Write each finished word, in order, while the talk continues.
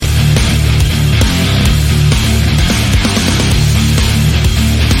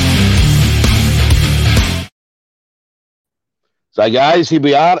Right, guys, here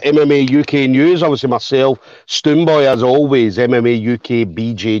we are, MMA UK News. Obviously, myself, Stoomboy, as always, MMA UK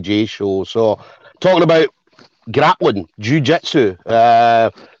BJJ show. So, talking about grappling, jiu-jitsu.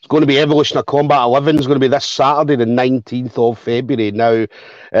 It's going to be Evolution of Combat 11. It's going to be this Saturday, the 19th of February. Now,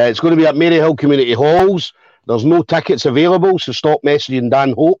 it's going to be at Maryhill Community Halls. There's no tickets available, so stop messaging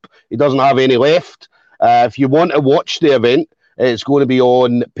Dan Hope. He doesn't have any left. If you want to watch the event, it's going to be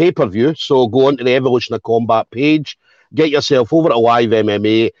on pay-per-view. So go onto the Evolution of Combat page. Get yourself over to Live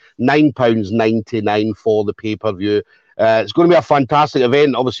MMA, £9.99 for the pay-per-view. It's going to be a fantastic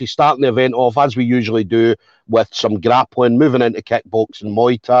event. Obviously, starting the event off, as we usually do, with some grappling, moving into kickboxing,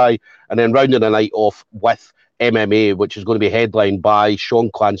 Muay Thai, and then rounding the night off with MMA, which is going to be headlined by Sean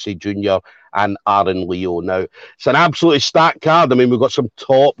Clancy Jr. and Aaron Leo. Now, it's an absolutely stacked card. I mean, we've got some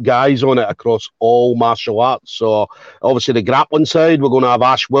top guys on it across all martial arts. So, obviously, the grappling side, we're going to have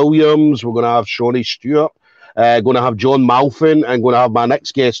Ash Williams, we're going to have Shawnee Stewart, going to have John Malfin, and going to have my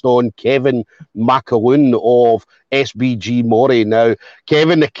next guest on, Kevin McAloon of SBG Mori. Now,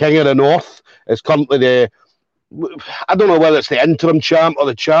 Kevin, the King of the North, is currently I don't know whether it's the interim champ or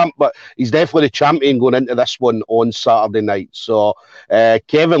the champ, but he's definitely the champion going into this one on Saturday night. So,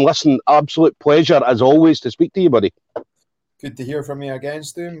 Kevin, listen, absolute pleasure as always to speak to you, buddy. Good to hear from you again,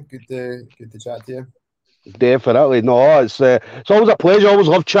 Stu. Good to chat to you. Definitely. No, it's always a pleasure. I always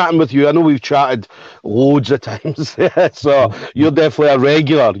love chatting with you. I know we've chatted loads of times. So you're definitely a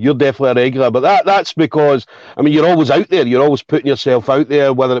regular. But that's because, I mean, you're always out there. You're always putting yourself out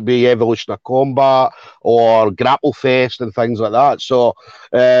there, whether it be Evolution of Combat or Grapple Fest and things like that. So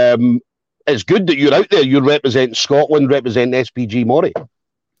it's good that you're out there. You're representing Scotland, representing SBG Mori.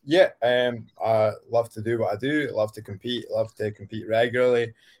 Yeah, I love to do what I do. I love to compete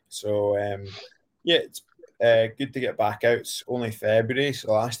regularly. So, yeah, it's good to get back out. It's only February,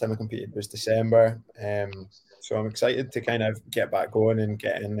 so last time I competed was December. So I'm excited to kind of get back going and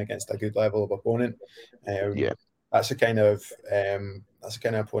get in against a good level of opponent. That's the kind of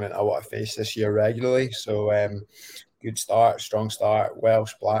opponent I want to face this year regularly. So good start, strong start,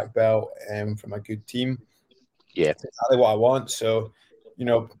 Welsh black belt from a good team. Yeah, that's exactly what I want. So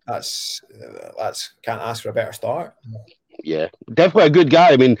that's can't ask for a better start. Yeah, definitely a good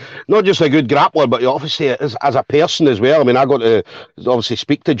guy. I mean, not just a good grappler, but obviously as a person as well. I mean, I got to obviously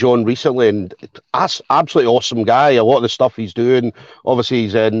speak to John recently, and absolutely awesome guy. A lot of the stuff he's doing, obviously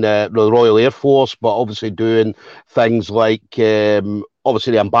he's in the Royal Air Force, but obviously doing things like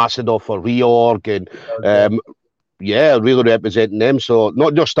obviously the ambassador for Reorg and really representing them. So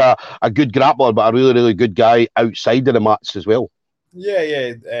not just a good grappler, but a really, really good guy outside of the mats as well.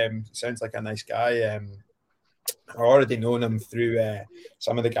 Yeah. Sounds like a nice guy. I've already known him through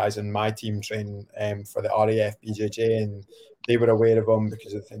some of the guys in my team training for the RAF BJJ, and they were aware of him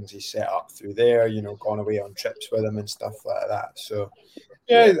because of things he set up through there, gone away on trips with him and stuff like that. So,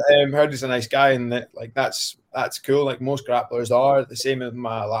 heard he's a nice guy, and that's cool. Like most grapplers are. The same as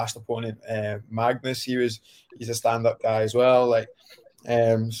my last opponent, Magnus. He's a stand-up guy as well.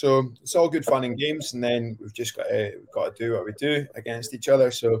 So it's all good fun and games, and then we've just got to do what we do against each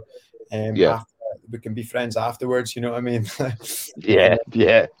other. So, we can be friends afterwards, you know what I mean? Yeah.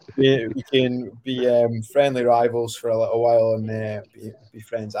 We can be friendly rivals for a little while and be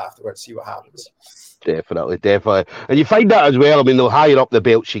friends afterwards, see what happens. Definitely. And you find that as well. I mean, the higher up the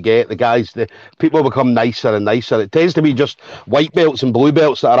belts you get, the people become nicer and nicer. It tends to be just white belts and blue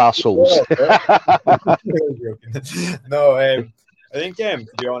belts that are assholes. No, I think, to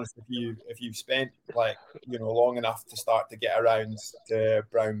be honest, if you've spent long enough to start to get around to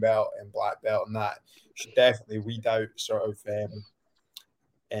brown belt and black belt and that, you should definitely weed out sort of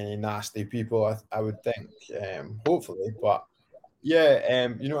any nasty people. I would think, hopefully, but yeah,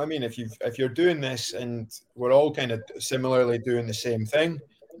 you know what I mean. If you're doing this and we're all kind of similarly doing the same thing,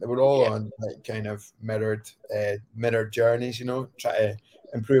 we're all on kind of mirrored journeys. Try to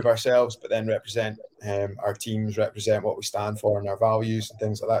improve ourselves, but then represent our teams, represent what we stand for and our values and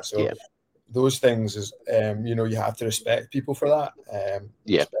things like that. So those things is, you have to respect people for that.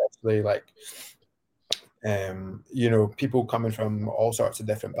 Especially people coming from all sorts of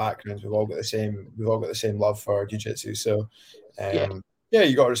different backgrounds. We've all got the same love for jiu-jitsu. So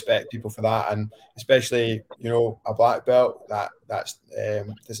you got to respect people for that, and especially a black belt that's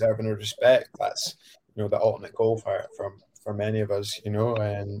deserving of respect. That's the ultimate goal for many of us,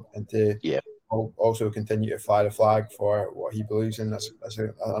 and to also continue to fly the flag for what he believes in. That's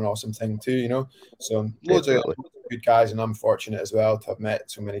an awesome thing too, So loads of good guys, and I'm fortunate as well to have met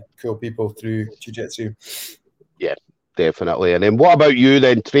so many cool people through jiu-jitsu. Definitely. And then what about you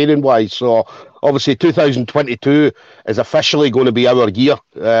then, training wise? So obviously 2022 is officially going to be our year.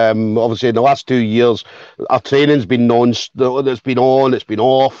 Obviously in the last 2 years, our training's been it's been on, it's been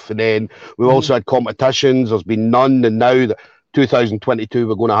off, and then we've also had competitions. There's been none, and now that 2022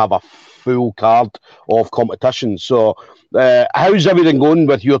 we're going to have a full card of competitions. So how's everything going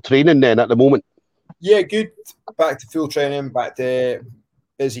with your training then at the moment? Yeah, good. Back to full training, back to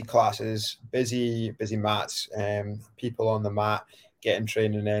busy classes, busy mats, people on the mat, getting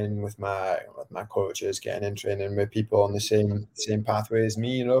training in with my coaches, getting in training with people on the same pathway as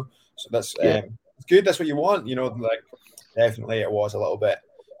me, So that's it's good. That's what you want, Like definitely, it was a little bit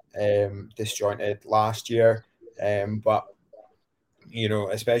disjointed last year, but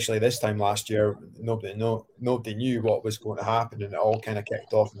especially this time last year, nobody knew what was going to happen, and it all kind of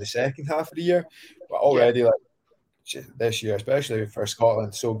kicked off in the second half of the year. But already, like this year, especially for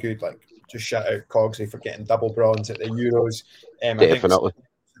Scotland, so good. Like, just shout out Cogsy for getting double bronze at the Euros. Definitely.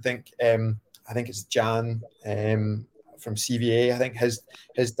 I think it's Jan from CVA. I think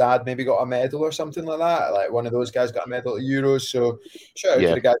his dad maybe got a medal or something like that. Like, one of those guys got a medal at the Euros. So shout out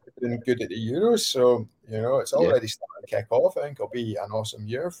to the guys who are doing good at the Euros. So it's already starting to kick off. I think it'll be an awesome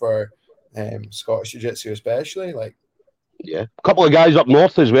year for Scottish Jiu-Jitsu, especially. Like, yeah, a couple of guys up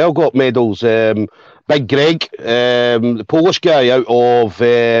north as well got medals. Big Greg, the Polish guy out of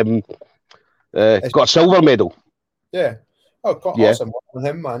got a silver medal. Yeah. Oh, awesome. Well done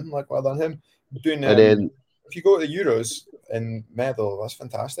him, man. Like, well done him. Doing and then, if you go to the Euros and medal, that's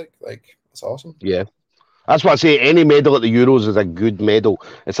fantastic. Like, that's awesome. Yeah. That's what I say. Any medal at the Euros is a good medal.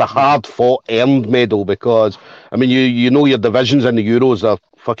 It's a hard-fought, earned medal because, I mean, you know your divisions in the Euros are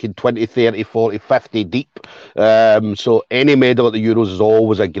fucking 20, 30, 40, 50 deep. So any medal at the Euros is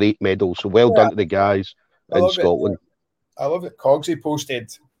always a great medal. So well done to the guys in Scotland. I love it. Cogsy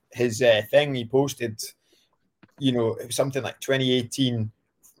posted his thing. He posted, it was something like 2018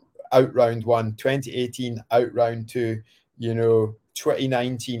 out round 1, 2018 out round 2,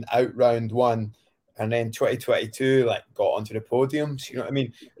 2019 out round 1. And then 2022, like, got onto the podiums. You know what I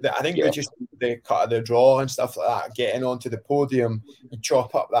mean? I think they're just the cut of the draw and stuff like that. Getting onto the podium, you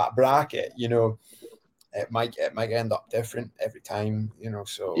chop up that bracket. It might end up different every time.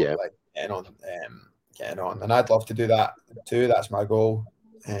 So like getting on, and I'd love to do that too. That's my goal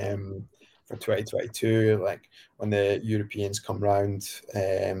for 2022. Like, when the Europeans come round,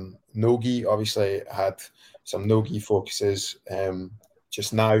 no-gi. Obviously, I had some no-gi focuses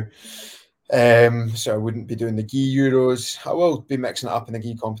just now. So I wouldn't be doing the gi Euros. I will be mixing it up in the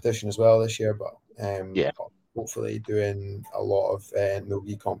gi competition as well this year, but hopefully doing a lot of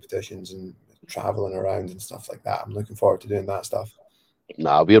no-gi competitions and traveling around and stuff like that. I'm looking forward to doing that stuff.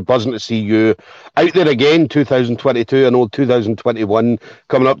 Nah, we're buzzing to see you out there again, 2022. I know 2021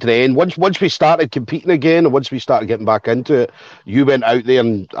 coming up to the end. Once we started competing again, and once we started getting back into it, you went out there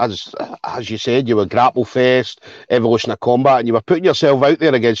and, as you said, you were Grapple Fest, Evolution of Combat, and you were putting yourself out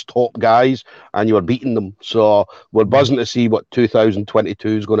there against top guys, and you were beating them. So we're buzzing to see what 2022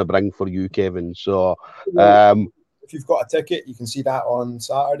 is going to bring for you, Kevin. So, if you've got a ticket, you can see that on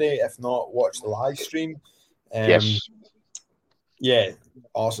Saturday. If not, watch the live stream. Yes. Yeah,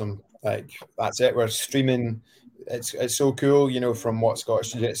 awesome. Like, that's it. We're streaming. It's so cool, from what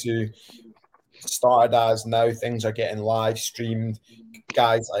Scottish Jiu-Jitsu started as. Now things are getting live streamed.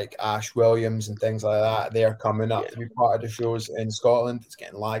 Guys like Ash Williams and things like that, they're coming up to be part of the shows in Scotland. It's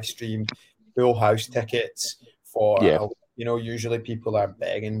getting live streamed. Full house tickets for, usually people are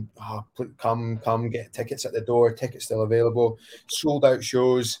begging, come get tickets at the door. Tickets still available. Sold out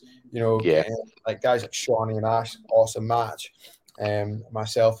shows, like guys like Shawnee and Ash, awesome match.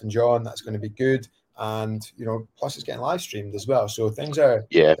 Myself and John, that's going to be good, and plus it's getting live streamed as well, so things are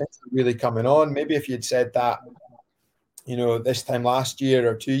really coming on. Maybe if you'd said that this time last year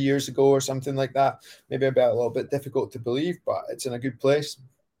or 2 years ago or something like that, maybe a little bit difficult to believe, but it's in a good place.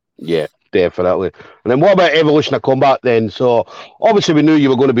 Yeah, definitely. And then what about Evolution of Combat then? So obviously we knew you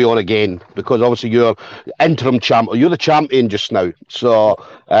were going to be on again because obviously you're interim champ, you're the champion just now. So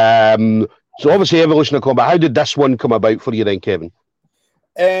obviously Evolution of Combat, how did this one come about for you then, Kevin?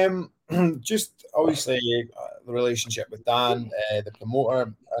 Just obviously the relationship with Dan, the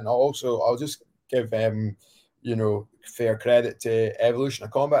promoter, and also I'll just give fair credit to Evolution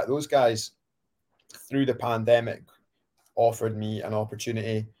of Combat. Those guys through the pandemic offered me an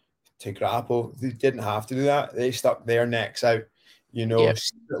opportunity to grapple. They didn't have to do that. They stuck their necks out,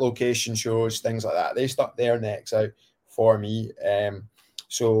 location shows, things like that. They stuck their necks out for me.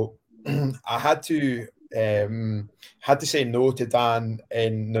 So I had to say no to Dan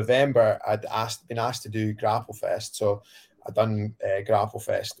in November. I'd been asked to do Grapple Fest, so I'd done Grapple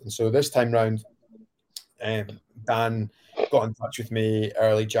Fest, and so this time round, Dan got in touch with me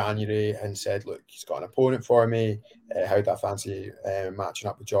early January and said, look, he's got an opponent for me. How do I fancy matching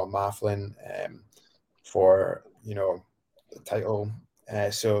up with John Mafflin for, you know, the title?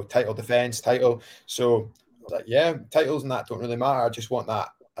 So title defense, title. So I was like, yeah, titles and that don't really matter. I just want that.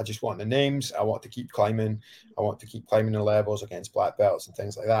 I just want the names. I want to keep climbing. I want to keep climbing the levels against black belts and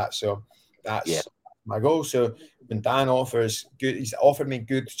things like that. So that's my goal. So when Dan offers good, he's offered me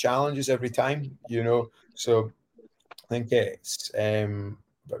good challenges every time, you know. So I think it's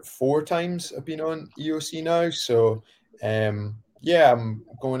about 4 times I've been on EOC now. So yeah, I'm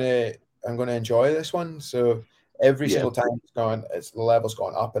gonna enjoy this one. So every single time the level's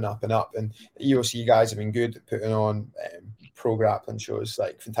gone up and up and up. And the EOC guys have been good at putting on pro grappling shows,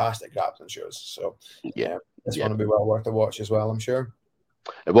 like fantastic grappling shows. So this one will be well worth a watch as well, I'm sure.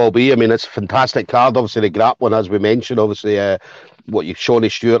 It will be. I mean, it's a fantastic card. Obviously, the grappling, as we mentioned, obviously, Shawnee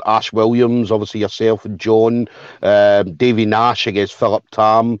Stewart, Ash Williams, obviously yourself and John, Davey Nash against Philip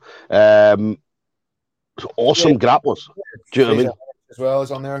Tam. Awesome grapplers. Do you know what I mean? As well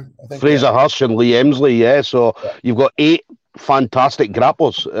as on there, I think. Fraser Hirsch and Lee Emsley, So you've got 8 fantastic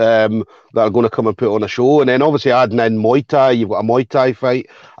grapplers that are going to come and put on a show, and then obviously adding in Muay Thai, you've got a Muay Thai fight,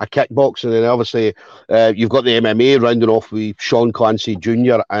 a kickboxing, and then obviously you've got the MMA rounding off with Sean Clancy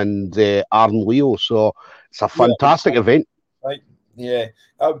Jr. and Aaron Leo. So it's a fantastic event. Right. Yeah,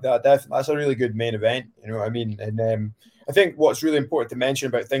 that's a really good main event. You know what I mean? And I think what's really important to mention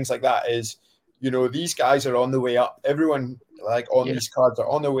about things like that is, you know, these guys are on the way up. Everyone these cards are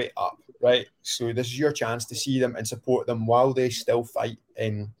on their way up, right? So this is your chance to see them and support them while they still fight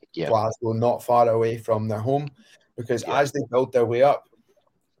in Glasgow, not far away from their home. Because as they build their way up,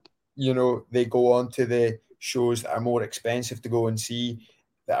 you know, they go on to the shows that are more expensive to go and see,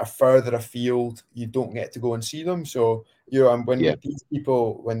 that are further afield. You don't get to go and see them. So, you know,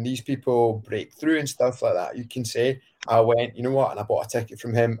 when these people break through and stuff like that, you can say, I went, you know what, and I bought a ticket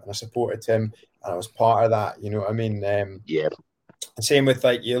from him and I supported him and I was part of that. You know what I mean? Same with,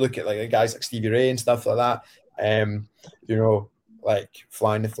 like, you look at like guys like Stevie Ray and stuff like that. You know, like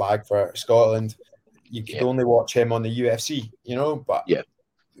flying the flag for Scotland. You could only watch him on the UFC, you know, but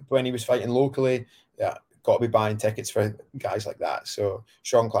when he was fighting locally, got to be buying tickets for guys like that. So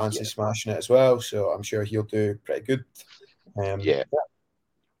Sean Clancy's smashing it as well. So I'm sure he'll do pretty good. We're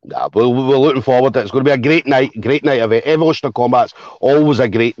looking forward to it. It's going to be a great night of it. Evolution of Combat's always a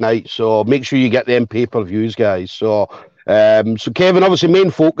great night, so make sure you get them pay-per-views, guys. So Kevin, obviously main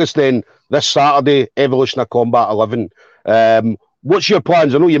focus then this Saturday, Evolution of Combat 11. What's your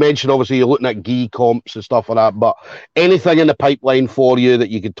plans? I know you mentioned obviously you're looking at gi comps and stuff like that, but anything in the pipeline for you that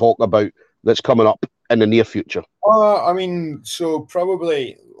you could talk about that's coming up in the near future? I mean, so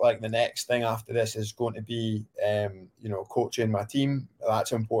probably like the next thing after this is going to be, you know, coaching my team.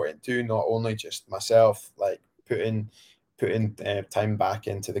 That's important too. Not only just myself, like putting time back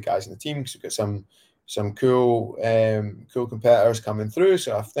into the guys in the team, because we've got some cool competitors coming through.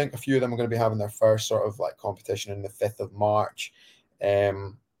 So I think a few of them are going to be having their first sort of like competition on the 5th of March.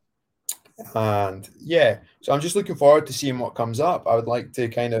 And so I'm just looking forward to seeing what comes up. I would like to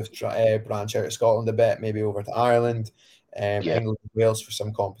kind of try branch out of Scotland a bit, maybe over to Ireland, England, and Wales for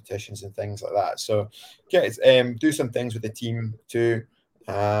some competitions and things like that. So do some things with the team too,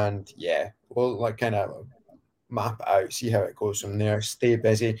 and we'll like kind of map it out, see how it goes from there. Stay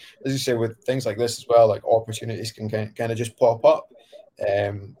busy, as you say, with things like this as well. Like opportunities can kind of just pop up.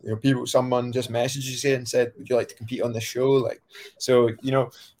 You know, someone just messaged you and said, would you like to compete on the show? Like, so, you know,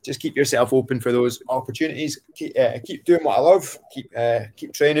 just keep yourself open for those opportunities. Keep doing what I love.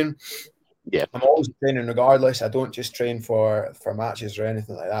 Keep training. I'm always training regardless. I don't just train for matches or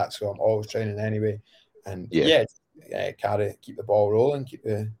anything like that. So I'm always training anyway. And keep the ball rolling, keep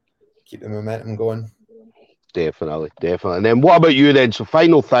the momentum going. Definitely. And then what about you then? So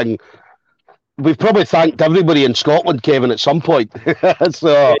final thing, we've probably thanked everybody in Scotland, Kevin, at some point.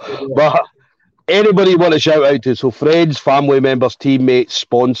 But anybody you want to shout out to? So friends, family members, teammates,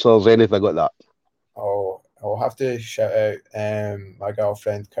 sponsors, anything like that? Oh, I'll have to shout out my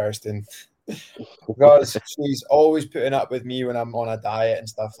girlfriend, Kirsten, because she's always putting up with me when I'm on a diet and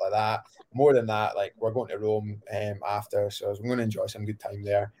stuff like that. More than that, like, we're going to Rome after, so I'm going to enjoy some good time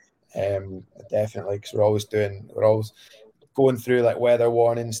there. Definitely, because we're always going through like weather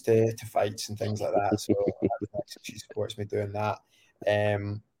warnings to fights and things like that. So she supports me doing that.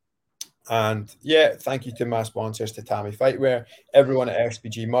 And thank you to my sponsors, to Tammy Fightwear, everyone at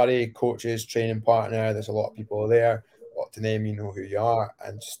SBG Murray, coaches, training partner. There's a lot of people there. A lot to name, you know who you are.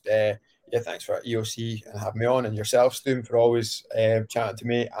 And just thanks for EOC and having me on, and yourself, Stu, for always chatting to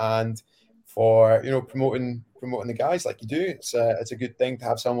me, and for promoting the guys like you do. It's a good thing to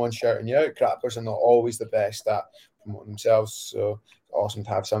have someone shouting you out. Grapplers are not always the best at promoting themselves, so it's awesome to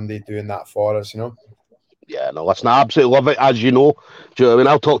have somebody doing that for us. Yeah, no, listen, I absolutely love it, as you know. Do you know what I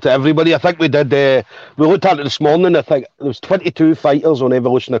mean? I'll talk to everybody. I think we did, we looked at it this morning. I think there was 22 fighters on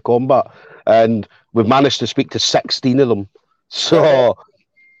Evolution of Combat, and we've managed to speak to 16 of them. So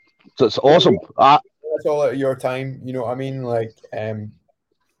it's awesome. That's all out of your time, you know what I mean? Like,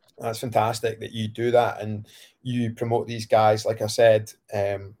 that's fantastic that you do that and you promote these guys, like I said,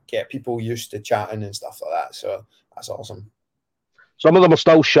 get people used to chatting and stuff like that. So that's awesome. Some of them are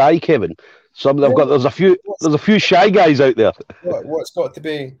still shy, Kevin. Some of them there's a few shy guys out there. What's got to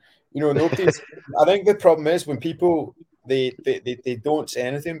be, nobody's. I think the problem is when people they don't say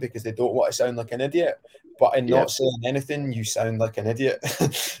anything because they don't want to sound like an idiot. But in not saying anything, you sound like an idiot.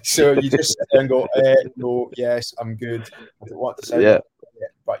 So you just sit there and go, no, yes, I'm good. I don't want to sound like an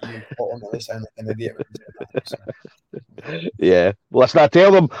idiot, but you ultimately sound like an idiot. Yeah. Well, listen, I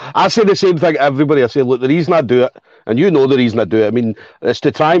tell them, I say the same thing to everybody. I say, look, the reason I do it, and you know the reason I do it, I mean, it's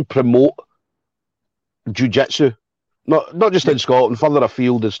to try and promote jiu-jitsu. Not just in Scotland, further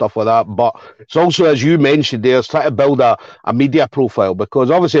afield and stuff like that, but it's also, as you mentioned there, it's trying to build a media profile,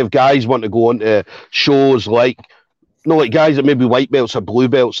 because obviously if guys want to go into shows like guys that maybe white belts or blue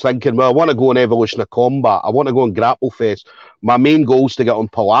belts thinking, well, I want to go on Evolution of Combat, I want to go on Grapple Fest, my main goal is to get on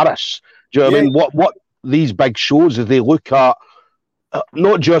Polaris. Do you know what I mean? What these big shows is they look at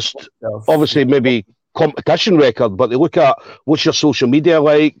not just obviously maybe competition record, but they look at what's your social media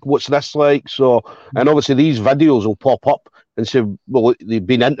like, what's this like. So, and obviously these videos will pop up and say, well, they've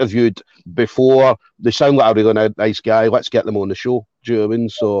been interviewed before, they sound like a really nice guy, let's get them on the show. Do you know what I mean?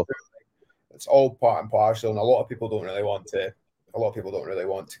 So it's all part and parcel, and a lot of people don't really want to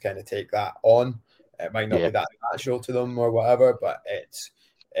kind of take that on. It might not be that natural to them or whatever, but it's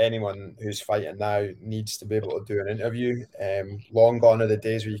anyone who's fighting now needs to be able to do an interview. Long gone are the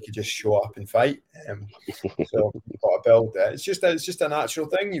days where you could just show up and fight. So you've got to build. It's just a natural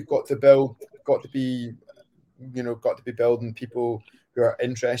thing. You've got to build. Got to be building people who are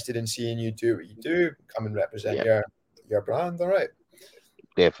interested in seeing you do what you do. Come and represent your brand. All right.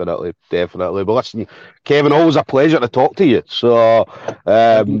 Definitely. But listen, Kevin, always a pleasure to talk to you. So,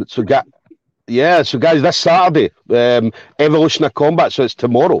 so guys, this Saturday, Evolution of Combat, so it's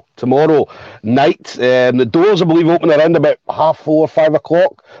tomorrow night. The doors, I believe, open around about 4:30, 5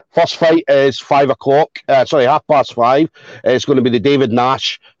 o'clock. First fight is 5 o'clock, 5:30. It's going to be the David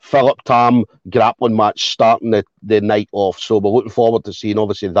Nash, Philip Tam grappling match starting the night off. So we're looking forward to seeing,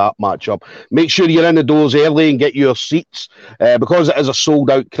 obviously, that matchup. Make sure you're in the doors early and get your seats, because it is a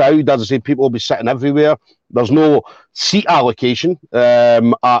sold-out crowd. As I say, people will be sitting everywhere. There's no seat allocation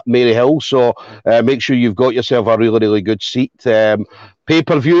at Maryhill, so make sure you've got yourself a really, really good seat.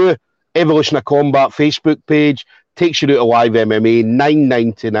 Pay-per-view, Evolution of Combat Facebook page, takes you to live MMA,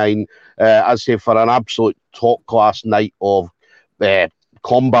 $9.99, as I say, for an absolute top-class night of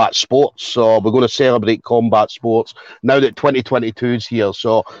combat sports. So we're going to celebrate combat sports now that 2022 is here.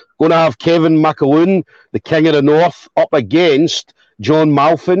 So going to have Kevin McAloon, the King of the North, up against John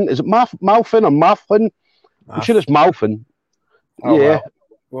Malfin. Is it Malfin or Malfin? I'm sure it's Malfin.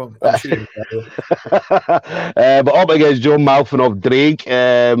 Well, I'm sure but up against John Malfin of Drake.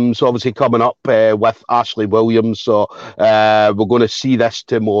 So obviously coming up with Ashley Williams. So we're going to see this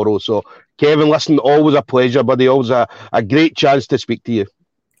tomorrow. So Kevin, listen, always a pleasure, buddy. Always a great chance to speak to you.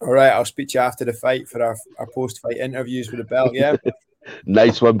 All right, I'll speak to you after the fight for our post-fight interviews with the belt, yeah?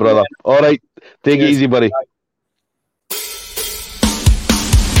 Nice one, brother. All right, take it easy, buddy. Bye.